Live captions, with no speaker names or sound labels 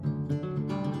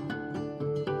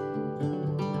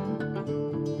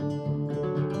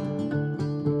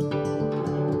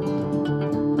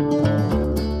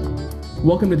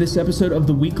Welcome to this episode of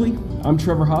The Weekly. I'm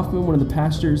Trevor Hoffman, one of the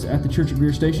pastors at the Church at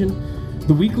Greer Station.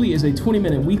 The Weekly is a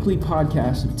 20-minute weekly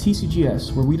podcast of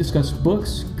TCGS where we discuss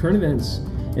books, current events,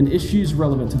 and issues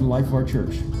relevant to the life of our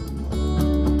church.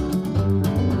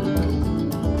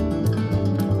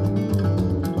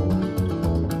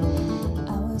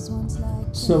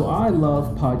 So I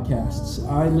love podcasts.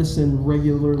 I listen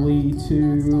regularly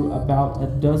to about a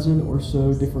dozen or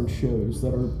so different shows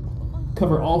that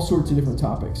cover all sorts of different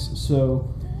topics.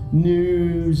 So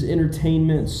news,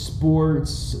 entertainment,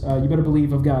 sports. You better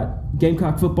believe I've got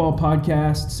Gamecock football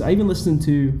podcasts. I even listen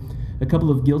to a couple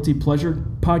of guilty pleasure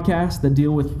podcasts that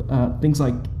deal with things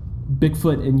like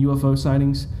Bigfoot and UFO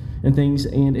sightings and things.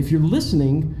 And if you're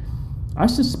listening, I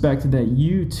suspect that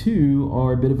you too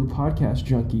are a bit of a podcast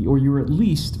junkie, or you're at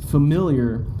least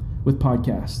familiar with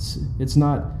podcasts. It's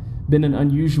not been an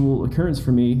unusual occurrence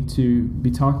for me to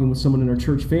be talking with someone in our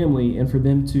church family and for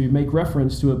them to make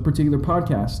reference to a particular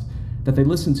podcast that they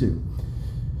listen to.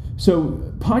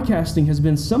 So podcasting has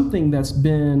been something that's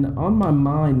been on my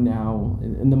mind now,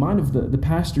 in the mind of the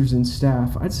pastors and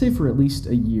staff, I'd say for at least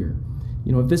a year.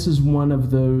 You know, if this is one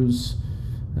of those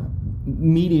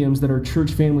mediums that our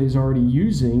church family is already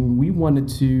using, we wanted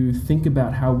to think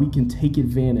about how we can take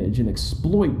advantage and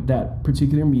exploit that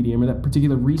particular medium or that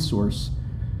particular resource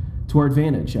to our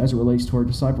advantage as it relates to our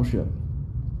discipleship.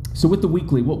 So with The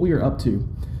Weekly, what we are up to,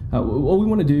 what we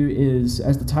want to do is,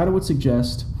 as the title would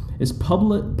suggest, is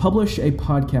publish a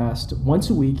podcast once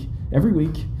a week, every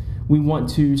week. We want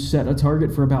to set a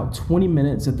target for about 20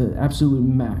 minutes at the absolute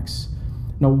max.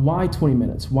 Now, why 20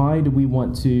 minutes? Why do we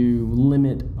want to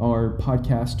limit our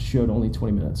podcast show to only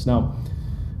 20 minutes? Now,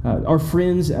 our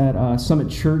friends at Summit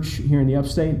Church here in the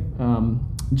Upstate,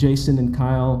 Jason and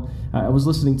Kyle, I was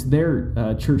listening to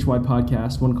their church-wide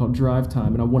podcast, one called Drive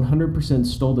Time, and I 100%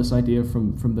 stole this idea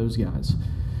from those guys.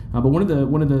 But one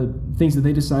of the things that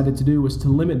they decided to do was to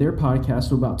limit their podcast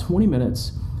to about 20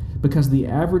 minutes, because the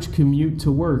average commute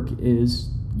to work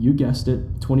is, you guessed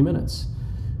it, 20 minutes.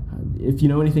 If you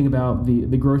know anything about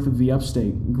the growth of the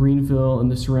Upstate, Greenville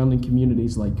and the surrounding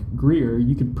communities like Greer,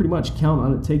 you could pretty much count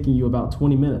on it taking you about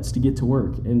 20 minutes to get to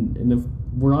work. And if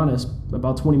we're honest,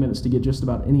 about 20 minutes to get just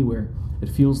about anywhere, it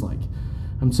feels like.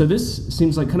 So this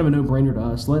seems like kind of a no-brainer to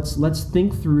us. Let's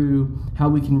think through how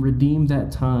we can redeem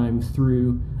that time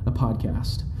through a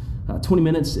podcast. 20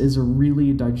 minutes is a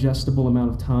really digestible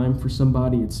amount of time for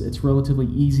somebody. It's relatively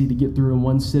easy to get through in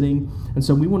one sitting. And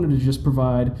so we wanted to just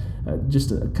provide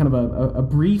just a kind of a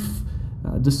brief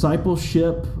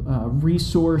discipleship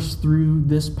resource through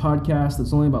this podcast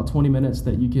that's only about 20 minutes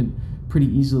that you can pretty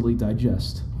easily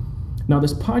digest. Now,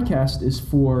 this podcast is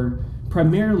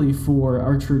primarily for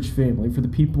our church family, for the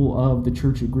people of the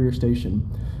Church at Greer Station.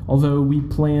 Although we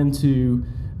plan to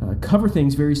cover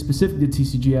things very specific to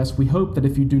TCGS, we hope that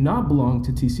if you do not belong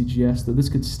to TCGS, that this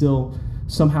could still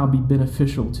somehow be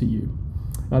beneficial to you.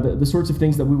 The sorts of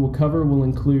things that we will cover will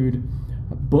include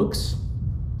books,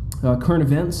 current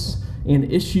events, and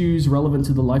issues relevant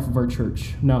to the life of our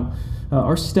church. Now,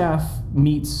 our staff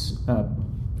meets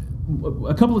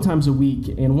a couple of times a week,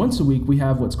 and once a week we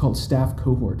have what's called staff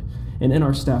cohort. And in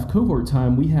our staff cohort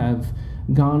time, we have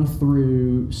gone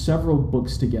through several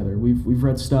books together. We've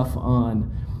read stuff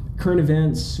on current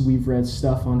events. We've read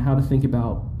stuff on how to think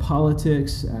about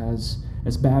politics as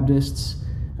Baptists.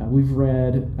 We've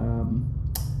read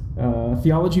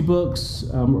theology books.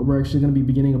 We're actually going to be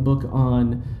beginning a book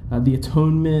on the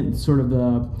atonement, sort of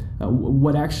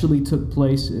what actually took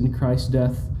place in Christ's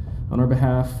death on our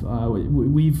behalf.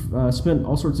 We've spent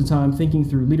all sorts of time thinking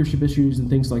through leadership issues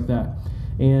and things like that.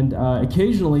 And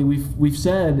occasionally we've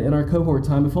said in our cohort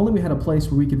time, if only we had a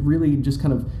place where we could really just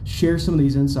kind of share some of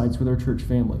these insights with our church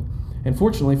family. And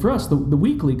fortunately for us, the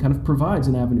Weekly kind of provides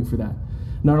an avenue for that.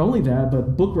 Not only that,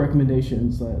 but book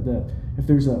recommendations. That if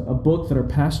there's a book that our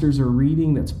pastors are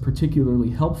reading that's particularly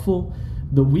helpful,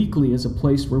 the Weekly is a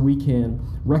place where we can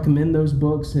recommend those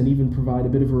books and even provide a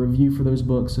bit of a review for those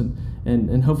books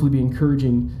and hopefully be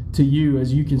encouraging to you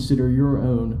as you consider your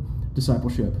own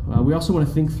discipleship. We also want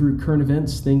to think through current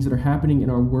events, things that are happening in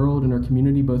our world and our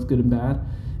community, both good and bad.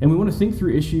 And we want to think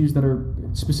through issues that are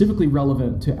specifically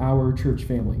relevant to our church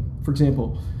family. For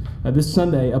example, this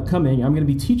Sunday upcoming, I'm going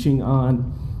to be teaching on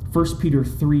 1 Peter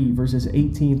 3, verses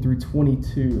 18 through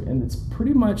 22. And it's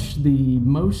pretty much the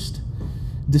most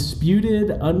disputed,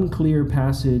 unclear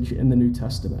passage in the New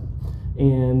Testament.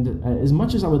 And as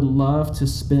much as I would love to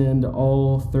spend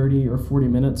all 30 or 40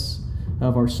 minutes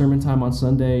of our sermon time on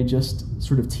Sunday just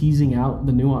sort of teasing out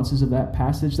the nuances of that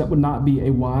passage, that would not be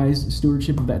a wise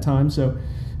stewardship of that time. So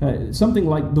something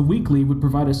like The Weekly would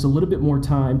provide us a little bit more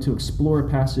time to explore a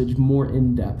passage more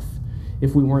in depth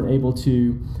if we weren't able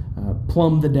to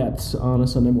plumb the depths on a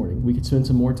Sunday morning. We could spend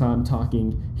some more time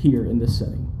talking here in this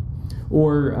setting.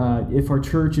 Or if our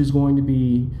church is going to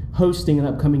be hosting an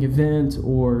upcoming event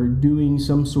or doing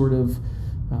some sort of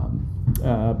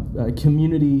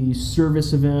community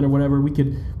service event or whatever, we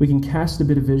can cast a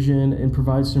bit of vision and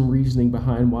provide some reasoning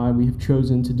behind why we have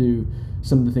chosen to do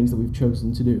some of the things that we've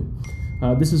chosen to do.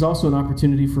 This is also an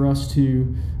opportunity for us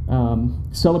to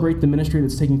celebrate the ministry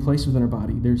that's taking place within our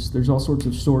body. There's all sorts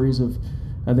of stories of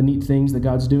the neat things that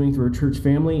God's doing through our church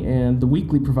family, and the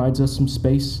weekly provides us some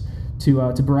space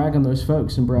to brag on those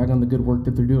folks and brag on the good work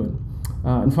that they're doing.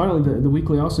 And finally, the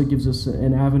weekly also gives us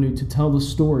an avenue to tell the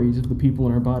stories of the people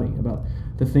in our body about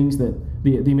the things that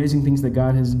the amazing things that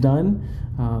God has done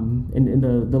in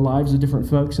the lives of different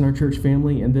folks in our church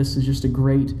family. And this is just a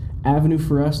great avenue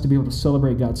for us to be able to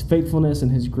celebrate God's faithfulness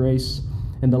and His grace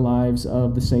in the lives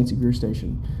of the saints at Greer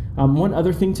Station. One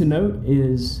other thing to note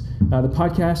is the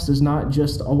podcast is not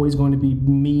just always going to be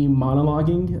me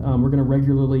monologuing. We're going to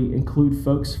regularly include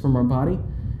folks from our body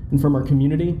and from our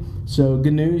community. So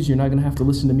good news, you're not going to have to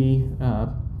listen to me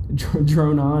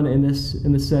drone on in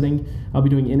this setting. I'll be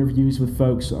doing interviews with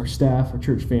folks, our staff, our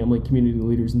church family, community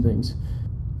leaders, and things.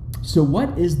 So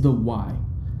what is the why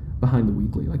behind the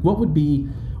weekly? Like, what would be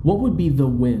the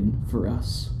win for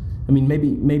us? I mean,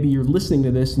 maybe you're listening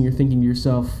to this and you're thinking to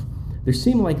yourself, there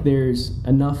seem like there's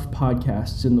enough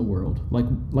podcasts in the world.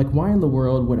 Like why in the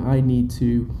world would I need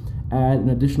to add an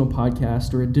additional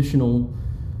podcast or additional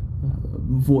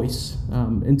voice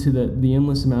into the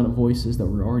endless amount of voices that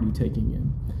we're already taking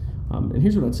in? And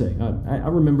here's what I'd say. I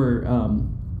remember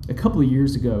a couple of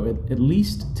years ago, at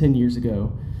least 10 years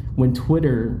ago, when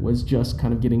Twitter was just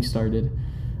kind of getting started,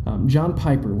 John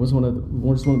Piper was one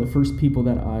of the first people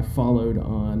that I followed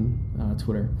on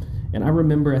Twitter. And I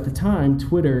remember at the time,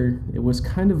 Twitter, it was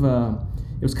kind of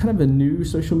a new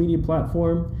social media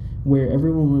platform where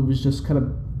everyone was just kind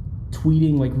of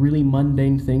tweeting like really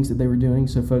mundane things that they were doing.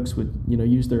 So folks would,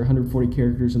 use their 140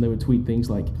 characters and they would tweet things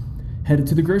like, headed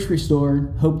to the grocery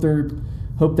store, hope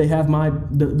they have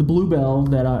the Bluebell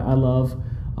that I love,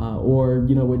 or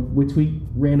would tweet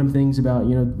random things about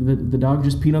the dog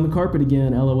just peed on the carpet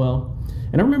again, LOL.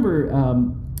 And I remember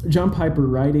John Piper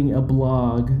writing a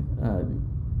blog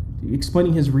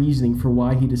explaining his reasoning for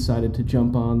why he decided to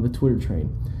jump on the Twitter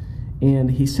train. And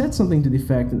he said something to the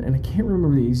effect, and I can't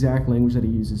remember the exact language that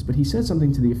he uses, but he said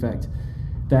something to the effect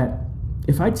that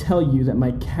if I tell you that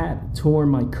my cat tore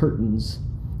my curtains,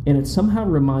 and it somehow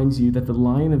reminds you that the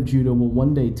Lion of Judah will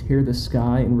one day tear the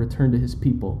sky and return to his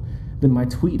people, then my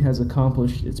tweet has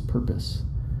accomplished its purpose.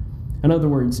 In other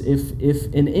words, if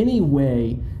in any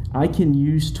way I can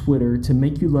use Twitter to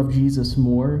make you love Jesus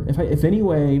more, if any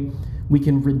way we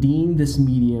can redeem this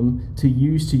medium to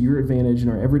use to your advantage in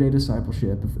our everyday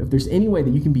discipleship, if there's any way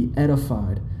that you can be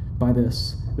edified by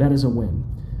this, that is a win.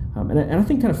 And I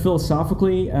think kind of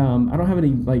philosophically, I don't have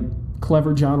any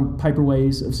clever John Piper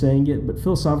ways of saying it, but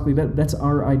philosophically that's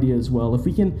our idea as well. If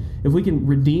we can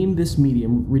redeem this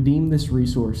medium, redeem this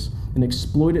resource, and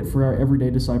exploit it for our everyday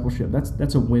discipleship,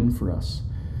 that's a win for us.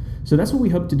 So that's what we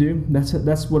hope to do.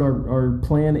 That's what our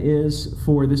plan is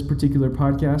for this particular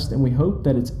podcast, and we hope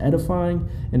that it's edifying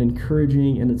and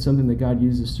encouraging, and it's something that God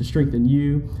uses to strengthen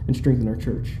you and strengthen our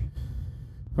church.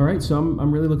 All right, so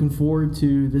I'm really looking forward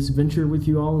to this venture with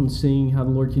you all and seeing how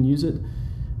the Lord can use it.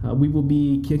 We will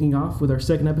be kicking off with our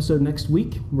second episode next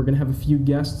week. We're going to have a few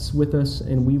guests with us,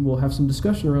 and we will have some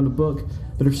discussion around a book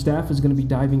that our staff is going to be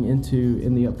diving into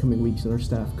in the upcoming weeks in our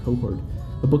staff cohort.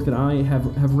 A book that I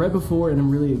have read before, and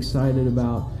I'm really excited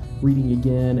about reading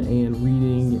again and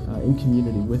reading in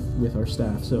community with our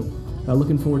staff. So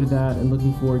looking forward to that, and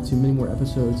looking forward to many more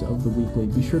episodes of The Weekly.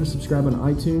 Be sure to subscribe on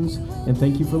iTunes, and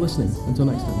thank you for listening. Until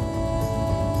next time.